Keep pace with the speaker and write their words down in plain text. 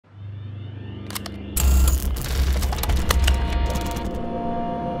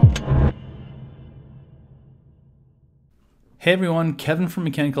Hey everyone, Kevin from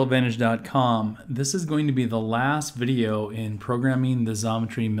MechanicalAdvantage.com. This is going to be the last video in programming the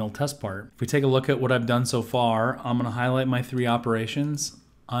Xometry mill test part. If we take a look at what I've done so far, I'm going to highlight my three operations.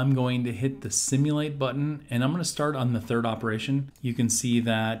 I'm going to hit the simulate button and I'm going to start on the third operation. You can see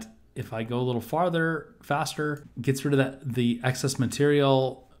that if I go a little farther, faster, gets rid of the excess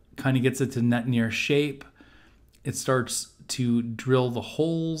material, kind of gets it to net near shape. It starts to drill the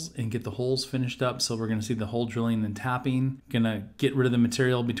holes and get the holes finished up. So we're going to see the hole drilling and tapping. Gonna get rid of the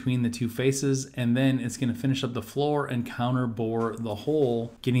material between the two faces, and then it's going to finish up the floor and counter bore the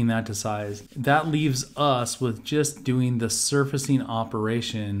hole, getting that to size. That leaves us with just doing the surfacing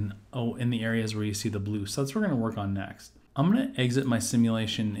operation in the areas where you see the blue. So that's what we're going to work on next. I'm going to exit my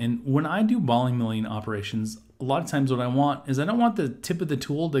simulation, and when I do balling milling operations, a lot of times what I want is I don't want the tip of the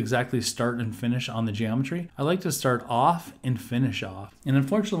tool to exactly start and finish on the geometry. I like to start off and finish off. And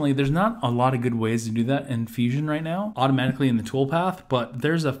unfortunately, there's not a lot of good ways to do that in Fusion right now, automatically in the toolpath, but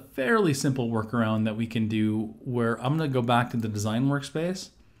there's a fairly simple workaround that we can do where I'm going to go back to the design workspace,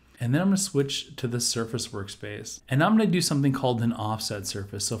 and then I'm going to switch to the surface workspace. And I'm going to do something called an offset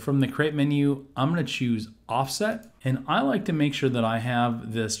surface. So from the create menu, I'm going to choose offset. And I like to make sure that I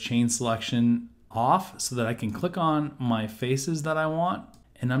have this chain selection off so that I can click on my faces that I want.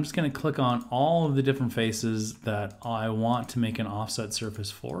 And I'm just going to click on all of the different faces that I want to make an offset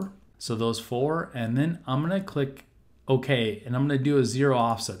surface for. So those four, and then I'm going to click OK, and I'm going to do a 0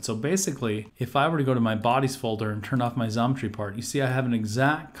 offset. So basically, if I were to go to my bodies folder and turn off my Xometry part, you see I have an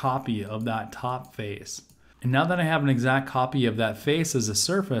exact copy of that top face. And now that I have an exact copy of that face as a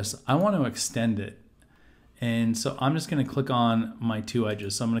surface, I want to extend it. And so I'm just going to click on my two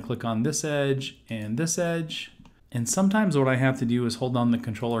edges. So I'm going to click on this edge and this edge. And sometimes what I have to do is hold down the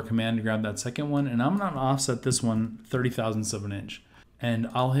controller command to grab that second one. And I'm going to offset this one 30,000ths of an inch. And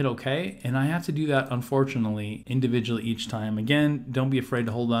I'll hit OK. And I have to do that, unfortunately, individually each time. Again, don't be afraid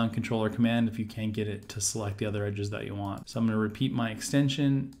to hold down controller command if you can't get it to select the other edges that you want. So I'm going to repeat my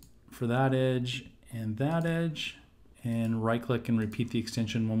extension for that edge, and right click and repeat the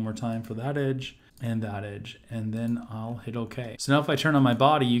extension one more time for that edge. And that edge, and then I'll hit OK. So now if I turn on my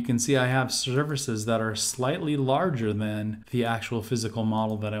body, you can see I have surfaces that are slightly larger than the actual physical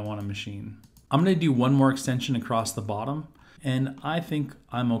model that I want to machine. I'm going to do one more extension across the bottom, and I think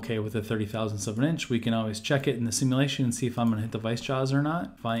I'm okay with the 30,000ths of an inch. We can always check it in the simulation and see if I'm going to hit the vice jaws or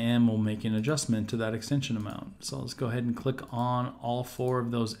not. If I am, we'll make an adjustment to that extension amount. So let's go ahead and click on all four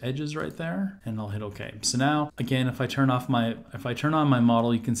of those edges right there, and I'll hit OK. So now, again, if I turn on my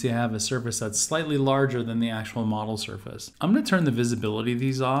model, you can see I have a surface that's slightly larger than the actual model surface. I'm going to turn the visibility of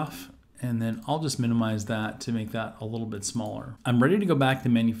these off, and then I'll just minimize that to make that a little bit smaller. I'm ready to go back to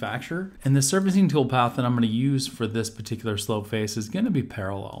manufacture, and the surfacing toolpath that I'm going to use for this particular slope face is going to be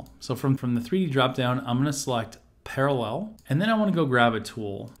parallel. So from the 3D dropdown, I'm going to select parallel, and then I want to go grab a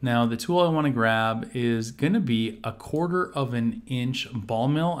tool. Now the tool I want to grab is going to be a 1/4 of an inch ball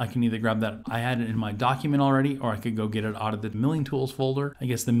mill. I can either grab that, I had it in my document already, or I could go get it out of the milling tools folder. I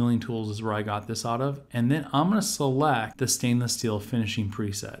guess the milling tools is where I got this out of. And then I'm going to select the stainless steel finishing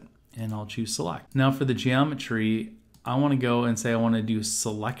preset, and I'll choose select. Now for the geometry, I want to go and say I want to do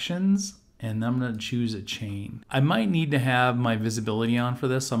selections, and I'm going to choose a chain. I might need to have my visibility on for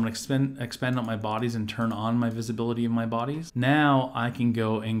this, so I'm going to expand out my bodies and turn on my visibility of my bodies. Now I can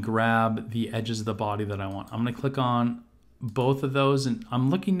go and grab the edges of the body that I want. I'm going to click on both of those, and I'm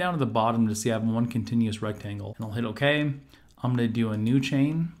looking down at the bottom to see I have one continuous rectangle. And I'll hit OK. I'm going to do a new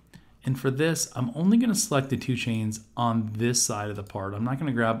chain. And for this, I'm only going to select the two chains on this side of the part. I'm not going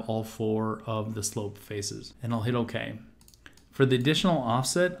to grab all four of the slope faces. And I'll hit OK. For the additional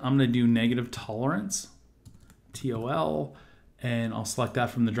offset, I'm going to do negative tolerance, TOL, and I'll select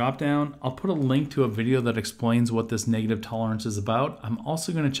that from the dropdown. I'll put a link to a video that explains what this negative tolerance is about. I'm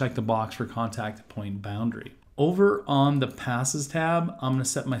also going to check the box for contact point boundary. Over on the passes tab, I'm going to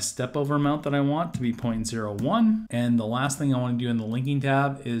set my step over amount that I want to be 0.01. And the last thing I want to do in the linking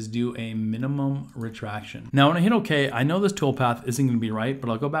tab is do a minimum retraction. Now when I hit OK, I know this toolpath isn't going to be right,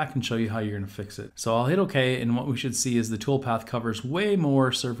 but I'll go back and show you how you're going to fix it. So I'll hit OK, and what we should see is the toolpath covers way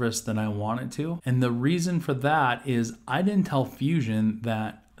more surface than I want it to. And the reason for that is I didn't tell Fusion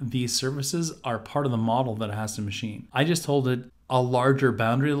that these surfaces are part of the model that it has to machine. I just told it a larger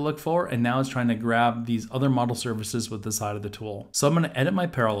boundary to look for, and now it's trying to grab these other model surfaces with the side of the tool. So I'm going to edit my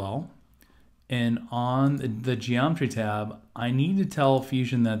parallel, and on the geometry tab, I need to tell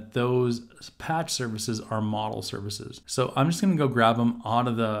Fusion that those patch surfaces are model surfaces. So I'm just going to go grab them out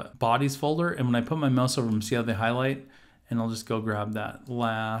of the bodies folder, and when I put my mouse over them, see how they highlight? And I'll just go grab that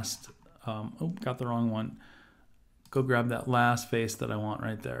last, got the wrong one. Go grab that last face that I want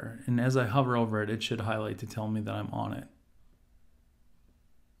right there. And as I hover over it, it should highlight to tell me that I'm on it.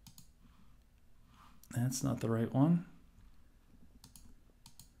 That's not the right one.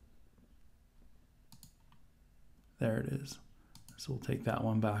 There it is. So we'll take that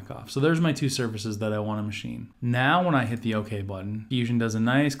one back off. So there's my two surfaces that I want to machine. Now when I hit the OK button, Fusion does a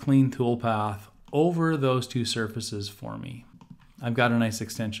nice clean toolpath over those two surfaces for me. I've got a nice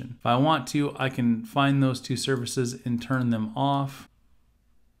extension. If I want to, I can find those two surfaces and turn them off.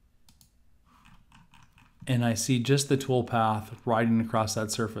 And I see just the toolpath riding across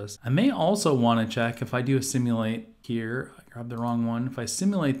that surface. I may also want to check if I do a simulate here. I grabbed the wrong one. If I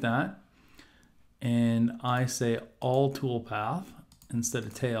simulate that, and I say all toolpath instead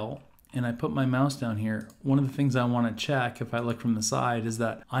of tail, and I put my mouse down here, one of the things I want to check if I look from the side is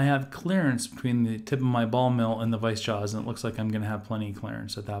that I have clearance between the tip of my ball mill and the vice jaws, and it looks like I'm going to have plenty of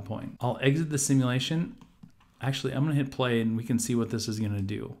clearance at that point. I'll exit the simulation. Actually, I'm going to hit play and we can see what this is going to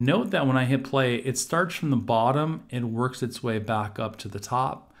do. Note that when I hit play, it starts from the bottom, it works its way back up to the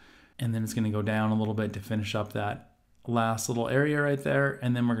top, and then it's going to go down a little bit to finish up that last little area right there,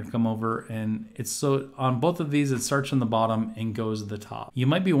 and then we're going to come over, and it's so on both of these it starts from the bottom and goes to the top. You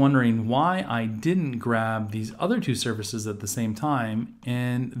might be wondering why I didn't grab these other two surfaces at the same time,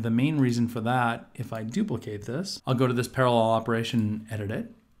 and the main reason for that, if I duplicate this, I'll go to this parallel operation and edit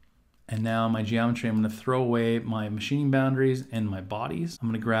it, and now my geometry, I'm going to throw away my machining boundaries and my bodies. I'm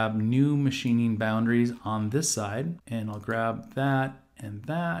going to grab new machining boundaries on this side, and I'll grab that and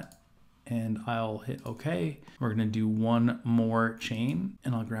that, and I'll hit OK. We're going to do one more chain,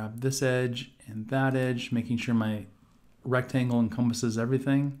 and I'll grab this edge and that edge, making sure my rectangle encompasses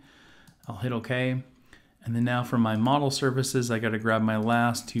everything. I'll hit OK. And then now for my model surfaces, I got to grab my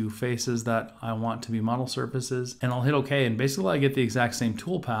last two faces that I want to be model surfaces, and I'll hit OK. And basically I get the exact same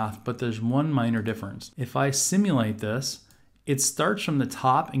toolpath, but there's one minor difference. If I simulate this, it starts from the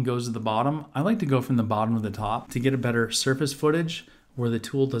top and goes to the bottom. I like to go from the bottom to the top to get a better surface footage, where the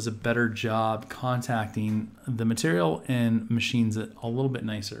tool does a better job contacting the material and machines it a little bit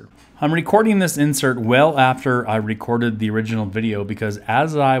nicer. I'm recording this insert well after I recorded the original video, because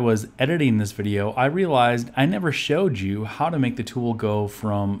as I was editing this video, I realized I never showed you how to make the tool go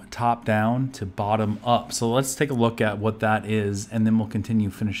from top down to bottom up. So let's take a look at what that is, and then we'll continue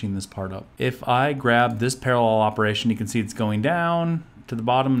finishing this part up. If I grab this parallel operation, you can see it's going down to the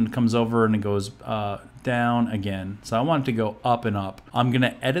bottom and comes over and it goes down again. So I want it to go up and up. I'm going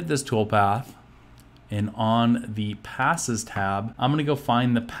to edit this toolpath, and on the passes tab, I'm going to go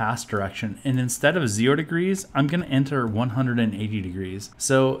find the pass direction, and instead of 0 degrees, I'm going to enter 180 degrees.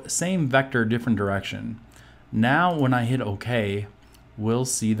 So same vector, different direction. Now when I hit OK, we'll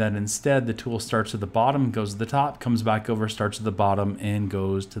see that instead the tool starts at the bottom, goes to the top, comes back over, starts at the bottom, and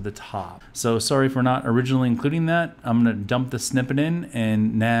goes to the top. So sorry for not originally including that. I'm going to dump the snippet in,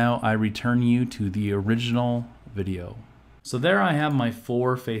 and now I return you to the original video. So there I have my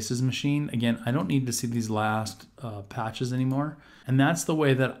 4 faces machine. Again, I don't need to see these last patches anymore. And that's the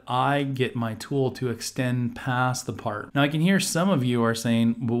way that I get my tool to extend past the part. Now I can hear some of you are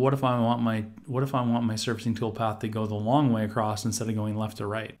saying, well, what if I want my surfacing tool path to go the long way across instead of going left to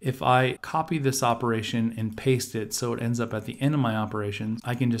right? If I copy this operation and paste it so it ends up at the end of my operations,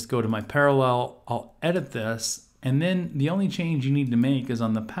 I can just go to my parallel, I'll edit this, and then the only change you need to make is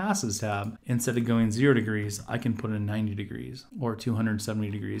on the passes tab. Instead of going 0 degrees, I can put in 90 degrees or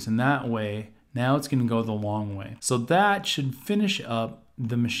 270 degrees. And that way, now it's going to go the long way. So that should finish up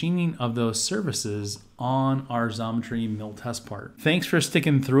the machining of those surfaces on our Xometry mill test part. Thanks for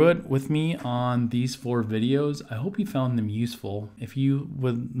sticking through it with me on these 4 videos. I hope you found them useful. If you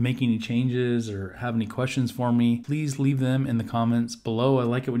would make any changes or have any questions for me, please leave them in the comments below. I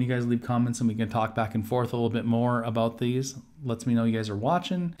like it when you guys leave comments and we can talk back and forth a little bit more about these. Lets me know you guys are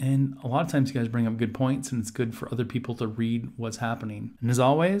watching, and a lot of times you guys bring up good points, and it's good for other people to read what's happening. And as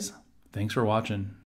always, thanks for watching.